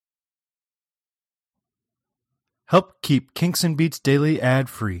Help keep Kinks and Beats Daily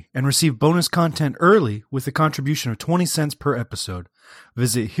ad-free and receive bonus content early with a contribution of 20 cents per episode.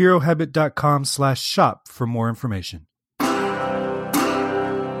 Visit herohabit.com/shop for more information.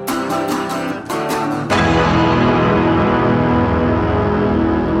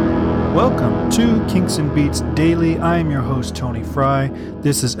 Welcome to Kinks and Beats Daily. I am your host, Tony Fry.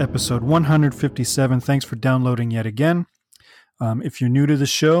 This is episode 157. Thanks for downloading yet again. If you're new to the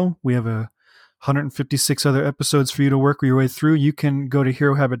show, we have 156 other episodes for you to work your way through. You can go to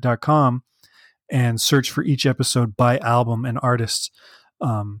herohabit.com and search for each episode by album and artist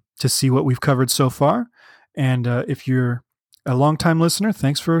to see what we've covered so far. And if you're a longtime listener,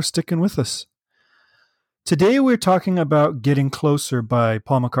 thanks for sticking with us. Today we're talking about Getting Closer by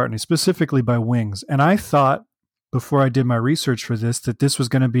Paul McCartney, specifically by Wings. And I thought, before I did my research for this, that this was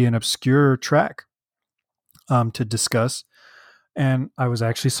going to be an obscure track to discuss. And I was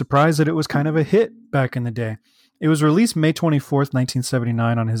actually surprised that it was kind of a hit back in the day. It was released May 24th,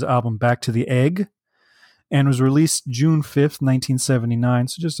 1979 on his album Back to the Egg, and was released June 5th, 1979,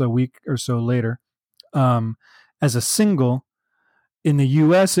 so just a week or so later, as a single. In the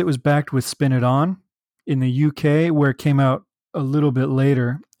US, it was backed with Spin It On. In the UK, where it came out a little bit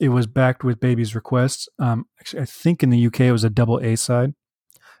later, it was backed with Baby's Request. Actually, I think in the UK it was a double A-side.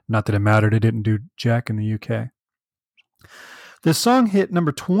 Not that it mattered, it didn't do jack in the UK. The song hit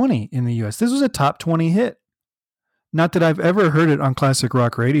number 20 in the US. This was a top 20 hit. Not that I've ever heard it on classic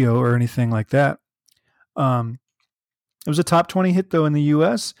rock radio or anything like that. It was a top 20 hit, though, in the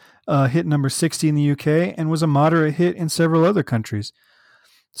US, hit number 60 in the UK, and was a moderate hit in several other countries.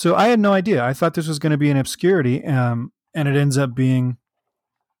 So I had no idea. I thought this was going to be an obscurity, and it ends up being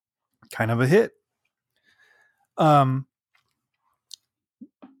kind of a hit. Back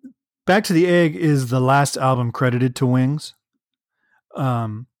to the Egg is the last album credited to Wings.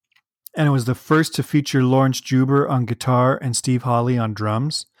 And it was the first to feature Lawrence Juber on guitar and Steve Hawley on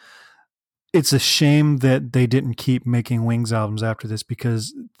drums. It's a shame that they didn't keep making Wings albums after this,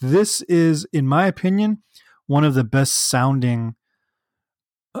 because this is, in my opinion, one of the best sounding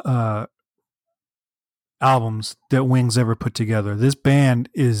albums that Wings ever put together. This band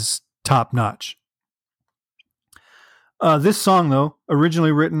is top notch. This song, though,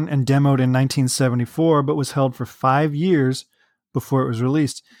 originally written and demoed in 1974, but was held for 5 years before it was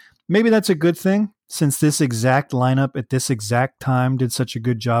released. Maybe that's a good thing, since this exact lineup at this exact time did such a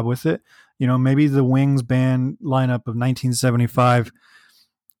good job with it. You know, maybe the Wings band lineup of 1975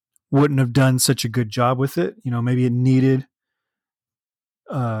 wouldn't have done such a good job with it. You know, maybe it needed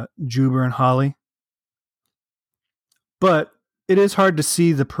Juber and Hawley. But it is hard to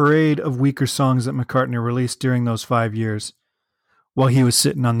see the parade of weaker songs that McCartney released during those 5 years while he was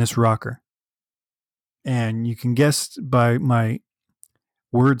sitting on this rocker. And you can guess by my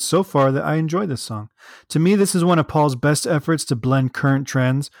words so far that I enjoy this song. To me, this is one of Paul's best efforts to blend current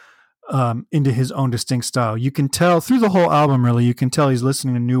trends into his own distinct style. You can tell through the whole album, really, you can tell he's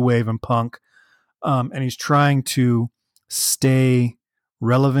listening to new wave and punk, and he's trying to stay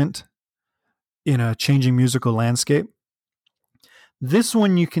relevant in a changing musical landscape. This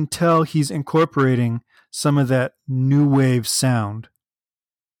one, you can tell he's incorporating some of that new wave sound,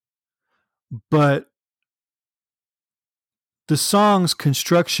 but the song's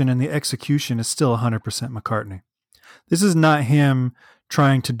construction and the execution is still 100% McCartney. This is not him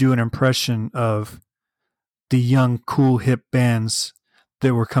trying to do an impression of the young, cool, hip bands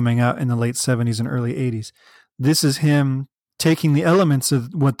that were coming out in the late 70s and early 80s. This is him taking the elements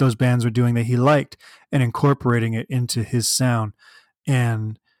of what those bands were doing that he liked and incorporating it into his sound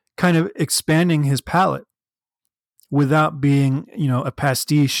and kind of expanding his palette without being, you know, a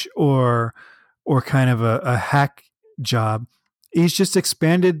pastiche or kind of a hack job. He's just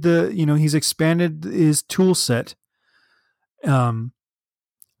expanded he's expanded his tool set. And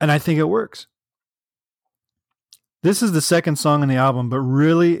I think it works. This is the second song on the album, but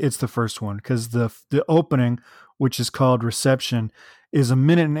really it's the first one, because the opening, which is called Reception, is 1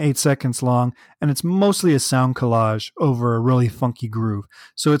 minute and 8 seconds long, and it's mostly a sound collage over a really funky groove.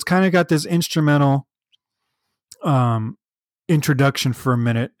 So it's kind of got this instrumental introduction for a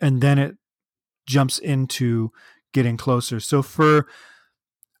minute, and then it jumps into Getting Closer. So for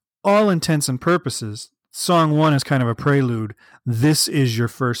all intents and purposes, song 1 is kind of a prelude. This is your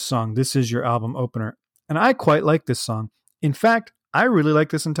first song. This is your album opener. And I quite like this song. In fact, I really like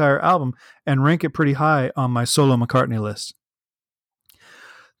this entire album and rank it pretty high on my solo McCartney list.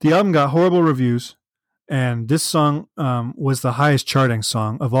 The album got horrible reviews, and this song was the highest charting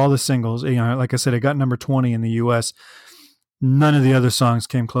song of all the singles. You know, like I said, it got number 20 in the US. None of the other songs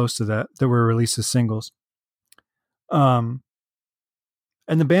came close to that were released as singles.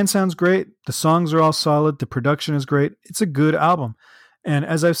 And the band sounds great. The songs are all solid. The production is great. It's a good album. And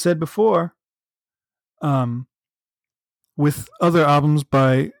as I've said before, um, with other albums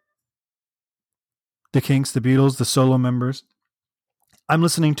by the Kinks, the Beatles, the solo members, I'm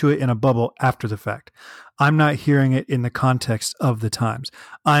listening to it in a bubble after the fact. I'm not hearing it in the context of the times.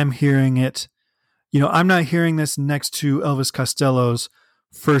 I'm hearing it, I'm not hearing this next to Elvis Costello's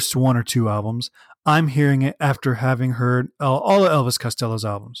first one or two albums. I'm hearing it after having heard all of Elvis Costello's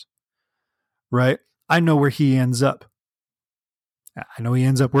albums, right? I know where he ends up. I know he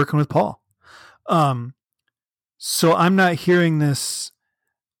ends up working with Paul. So I'm not hearing this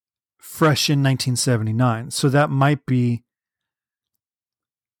fresh in 1979. So that might be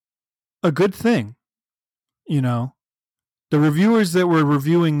a good thing. The reviewers that were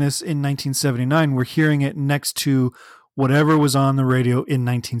reviewing this in 1979 were hearing it next to whatever was on the radio in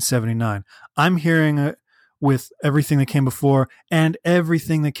 1979. I'm hearing it with everything that came before and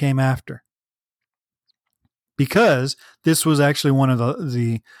everything that came after. Because this was actually one of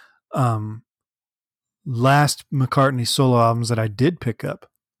the last McCartney solo albums that I did pick up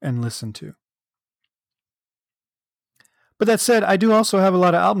and listen to. But that said, I do also have a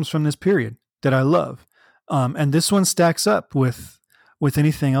lot of albums from this period that I love. And this one stacks up with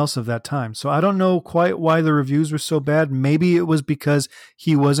anything else of that time. So I don't know quite why the reviews were so bad. Maybe it was because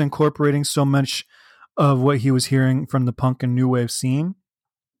he was incorporating so much of what he was hearing from the punk and new wave scene.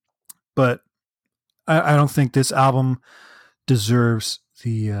 But I don't think this album deserves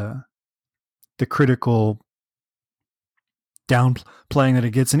the critical downplaying that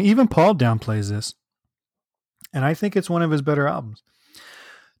it gets. And even Paul downplays this. And I think it's one of his better albums.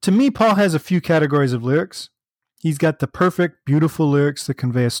 To me, Paul has a few categories of lyrics. He's got the perfect, beautiful lyrics that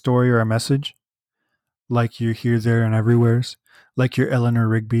convey a story or a message, like your Here, There, and Everywheres, like your Eleanor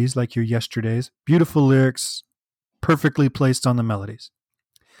Rigby's, like your Yesterdays. Beautiful lyrics, perfectly placed on the melodies.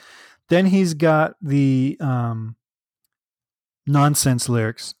 Then he's got the nonsense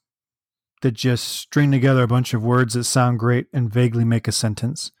lyrics that just string together a bunch of words that sound great and vaguely make a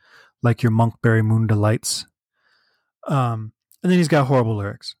sentence, like your Monkberry Moon Delights. And then he's got horrible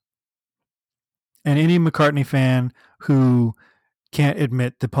lyrics. And any McCartney fan who can't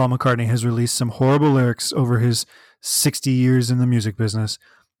admit that Paul McCartney has released some horrible lyrics over his 60 years in the music business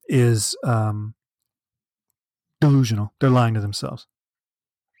is delusional. They're lying to themselves.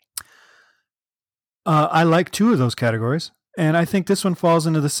 I like two of those categories, and I think this one falls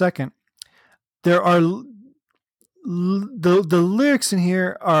into the second. There are the lyrics in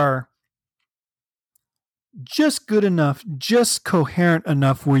here are just good enough, just coherent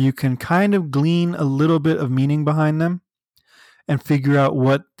enough where you can kind of glean a little bit of meaning behind them and figure out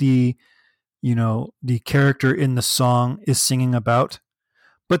what the character in the song is singing about.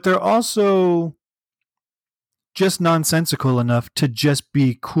 But they're also just nonsensical enough to just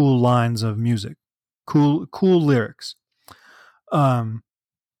be cool lines of music, cool lyrics.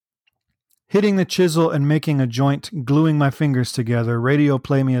 Hitting the chisel and making a joint, gluing my fingers together, radio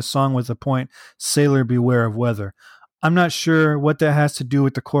play me a song with a point, sailor beware of weather. I'm not sure what that has to do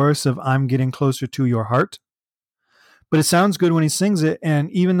with the chorus of I'm getting closer to your heart, but it sounds good when he sings it, and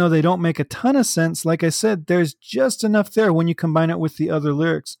even though they don't make a ton of sense, like I said, there's just enough there when you combine it with the other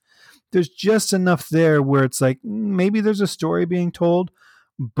lyrics. There's just enough there where it's like, maybe there's a story being told,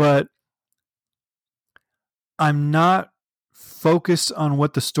 but I'm not focused on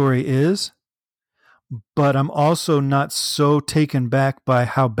what the story is. But I'm also not so taken back by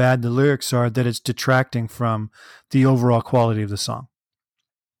how bad the lyrics are that it's detracting from the overall quality of the song.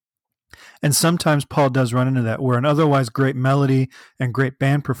 And sometimes Paul does run into that, where an otherwise great melody and great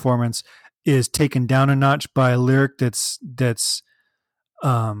band performance is taken down a notch by a lyric that's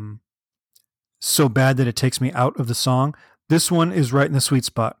so bad that it takes me out of the song. This one is right in the sweet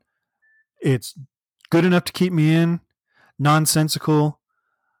spot. It's good enough to keep me in, nonsensical,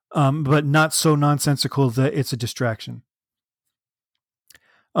 but not so nonsensical that it's a distraction.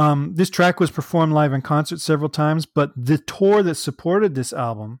 This track was performed live in concert several times, but the tour that supported this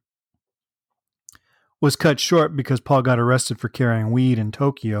album was cut short because Paul got arrested for carrying weed in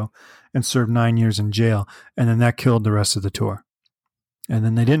Tokyo and served 9 years in jail, and then that killed the rest of the tour. And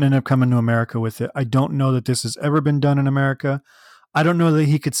then they didn't end up coming to America with it. I don't know that this has ever been done in America. I don't know that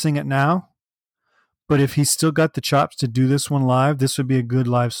he could sing it now. But if he's still got the chops to do this one live, this would be a good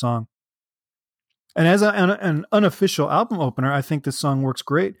live song. And as an unofficial album opener, I think this song works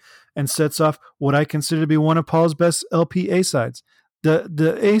great and sets off what I consider to be one of Paul's best LP A-sides.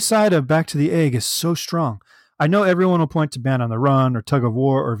 The A-side of Back to the Egg is so strong. I know everyone will point to Band on the Run or Tug of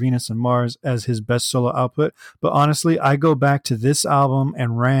War or Venus and Mars as his best solo output, but honestly, I go back to this album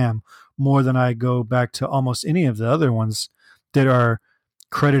and Ram more than I go back to almost any of the other ones that are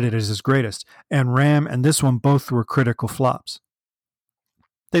credited as his greatest. And Ram and this one both were critical flops.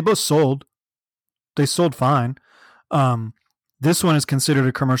 They both sold. They sold fine. This one is considered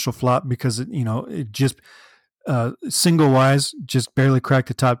a commercial flop because it just single wise just barely cracked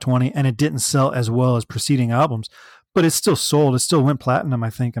the top 20, and it didn't sell as well as preceding albums, but it still sold. It still went platinum, I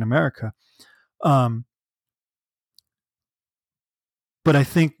think, in America. But I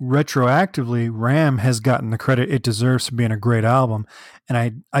think retroactively, Ram has gotten the credit it deserves for being a great album.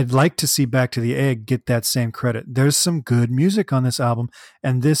 And I'd like to see Back to the Egg get that same credit. There's some good music on this album.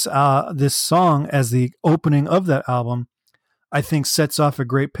 And this song, as the opening of that album, I think sets off a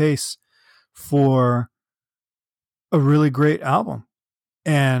great pace for a really great album.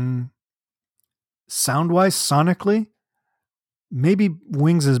 And sound-wise, sonically, maybe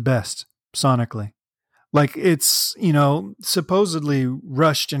Wings is best sonically. Like, it's, supposedly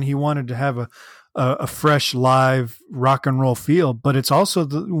rushed and he wanted to have a fresh live rock and roll feel, but it's also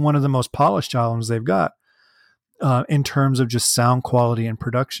one of the most polished albums they've got in terms of just sound quality and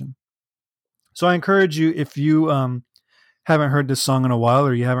production. So I encourage you, if you haven't heard this song in a while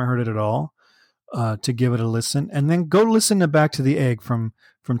or you haven't heard it at all, to give it a listen, and then go listen to Back to the Egg from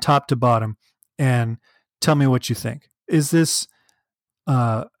top to bottom and tell me what you think. Is this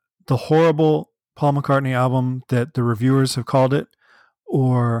the horrible Paul McCartney album that the reviewers have called it,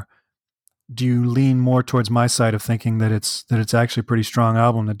 or do you lean more towards my side of thinking that it's actually a pretty strong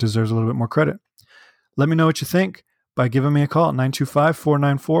album that deserves a little bit more credit? Let me know what you think by giving me a call at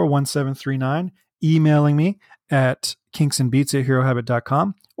 925-494-1739, emailing me at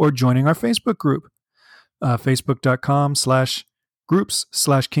kinksandbeats@herohabit.com, or joining our Facebook group,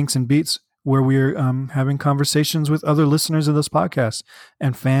 facebook.com/groups/kinksandbeats, where we're having conversations with other listeners of this podcast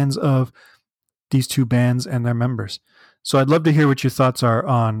and fans of these two bands and their members. So I'd love to hear what your thoughts are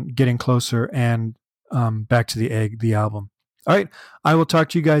on Getting Closer and Back to the Egg, the album. All right. I will talk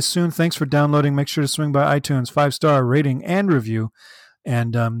to you guys soon. Thanks for downloading. Make sure to swing by iTunes, 5-star rating and review,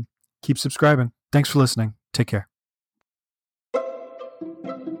 and keep subscribing. Thanks for listening. Take care.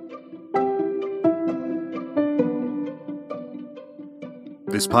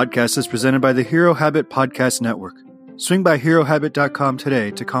 This podcast is presented by the Hero Habit Podcast Network. Swing by HeroHabit.com today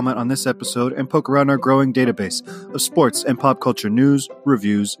to comment on this episode and poke around our growing database of sports and pop culture news,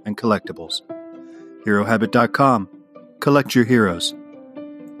 reviews, and collectibles. HeroHabit.com. Collect your heroes.